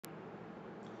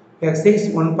Exercise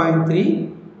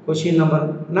 1.3, question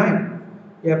number 9.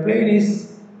 A plane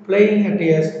is flying at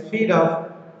a speed of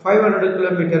 500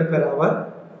 km per hour.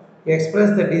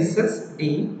 Express the distance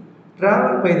d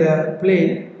traveled by the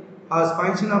plane as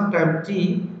function of time t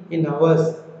in hours.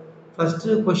 First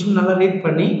question நல்லா read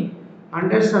பண்ணி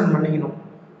understand பண்ணிக்கணும்.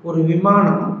 ஒரு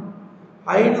விமானம்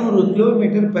 500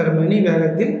 km per மணி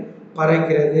வேகத்தில்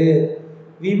பறக்கிறது.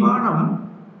 விமானம்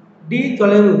d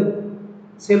தொலைவு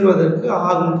செல்வதற்கு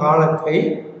ஆகும் காலத்தை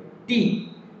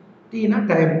t னா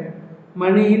டைம்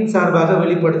மணியின் சார்பாக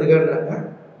வெளிப்படுத்துகிறாங்க.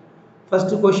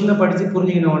 ஃபர்ஸ்ட் क्वेश्चन படிச்சு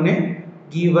புரிஞ்சிக்கணும். உடனே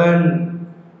given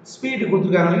ஸ்பீடு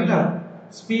கொடுத்துருக்காங்க இல்லைங்களா,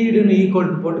 ஸ்பீடுன்னு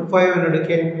ஈக்குவல் டு போட்டு 500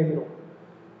 km எழுதுறோம்.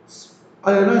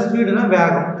 அது என்ன ஸ்பீடுனா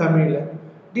வேகம் தமிழில்,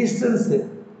 டிஸ்டன்ஸு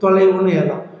தொலைவுன்னு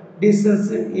எழுதலாம்.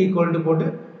 டிஸ்டன்ஸு ஈக்குவல் டு போட்டு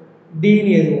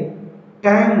டின்னு எழுதுவோம்.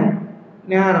 டைமு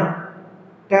நேரம்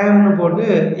டைம்னு போட்டு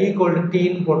ஈக்குவல் டு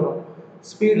டின்னு போடுறோம்.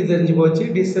 ஸ்பீடு தெரிஞ்சு போச்சு,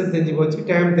 டிஸ்டன்ஸ் தெரிஞ்சு போச்சு,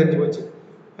 டைம் தெரிஞ்சு போச்சு.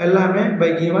 எல்லாமே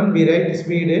by given B right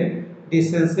speed,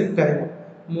 distance, time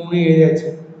மூணு எழுதியாச்சு.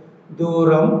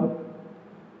 தூரம்,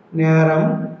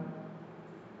 நேரம்,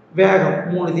 வேகம்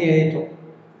மூணுத்தையும் எழுதிட்டோம்.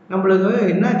 நம்மளுக்கு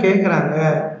என்ன கேட்குறாங்க,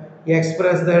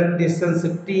 express the distance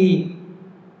D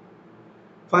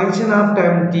function of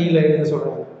time டியில் எழுத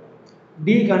சொல்கிறாங்க.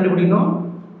 டி கண்டுபிடிக்கணும்,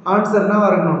 ஆன்சர்னால்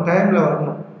வரணும், டைமில்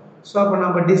வரணும். ஸோ அப்போ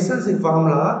நம்ம டிஸ்டன்ஸுக்கு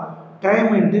ஃபார்முலா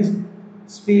டைம் இன்ட்டு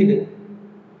ஸ்பீடு.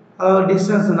 அதாவது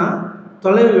டிஸ்டன்ஸ்னால்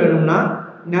தொலைவு வேணும்னா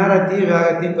நேரத்தையும்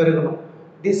வேகத்தையும் பெருக்கணும்.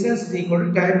 Distance equal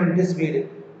to time into speed.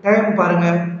 Time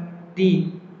பாருங்கள் டி,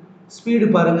 ஸ்பீடு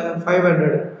பாருங்கள்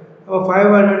 500. அப்போ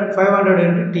 500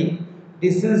 into D,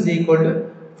 distance equal to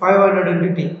 500 into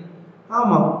D.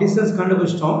 ஆமாம், டிஸ்டன்ஸ்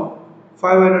கண்டுபிடிச்சிட்டோம்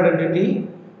 500 into D.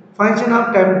 Function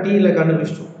of time டியில்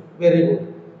கண்டுபிடிச்சிட்டோம். Very good.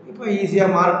 இப்போ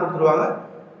ஈஸியாக மார்க் கொடுத்துருவாங்க,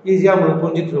 ஈஸியாக உங்களுக்கு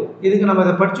புரிஞ்சுட்டு இருக்கும். இதுக்கு நம்ம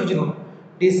அதை படித்து வச்சுக்கணும்.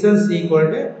 Distance equal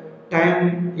to time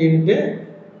into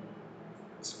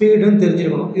ஸ்பீடுன்னு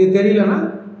தெரிஞ்சிருக்கணும். இது தெரியலன்னா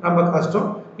ரொம்ப கஷ்டம்.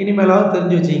 இனிமேலாவது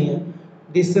தெரிஞ்சு வச்சிங்க.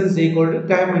 Distance equal to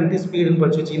time into ஸ்பீடுன்னு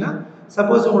படித்து வச்சிங்கன்னா,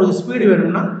 சப்போஸ் உங்களுக்கு ஸ்பீடு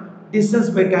வேணும்னா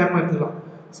டிஸ்டன்ஸ் பை டைம் எடுத்துக்கலாம்.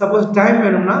 சப்போஸ் டைம்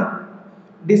வேணும்னா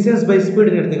டிஸ்டன்ஸ் பை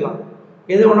ஸ்பீடுன்னு எடுத்துக்கலாம்.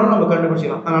 எது வேணாலும் நம்ம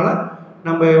கண்டுபிடிச்சிக்கலாம். அதனால்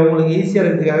நம்ம உங்களுக்கு ஈஸியாக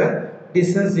இருக்கிறதுக்காக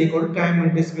distance equal to time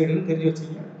into ஸ்பீடுன்னு தெரிஞ்சு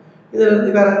வச்சிங்க. இதில்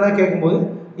இருந்து வேறு எதனா கேட்கும்போது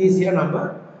ஈஸியாக நம்ம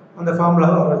அந்த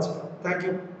ஃபார்முலாவை வர வச்சுக்கலாம்.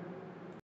 தேங்க்யூ.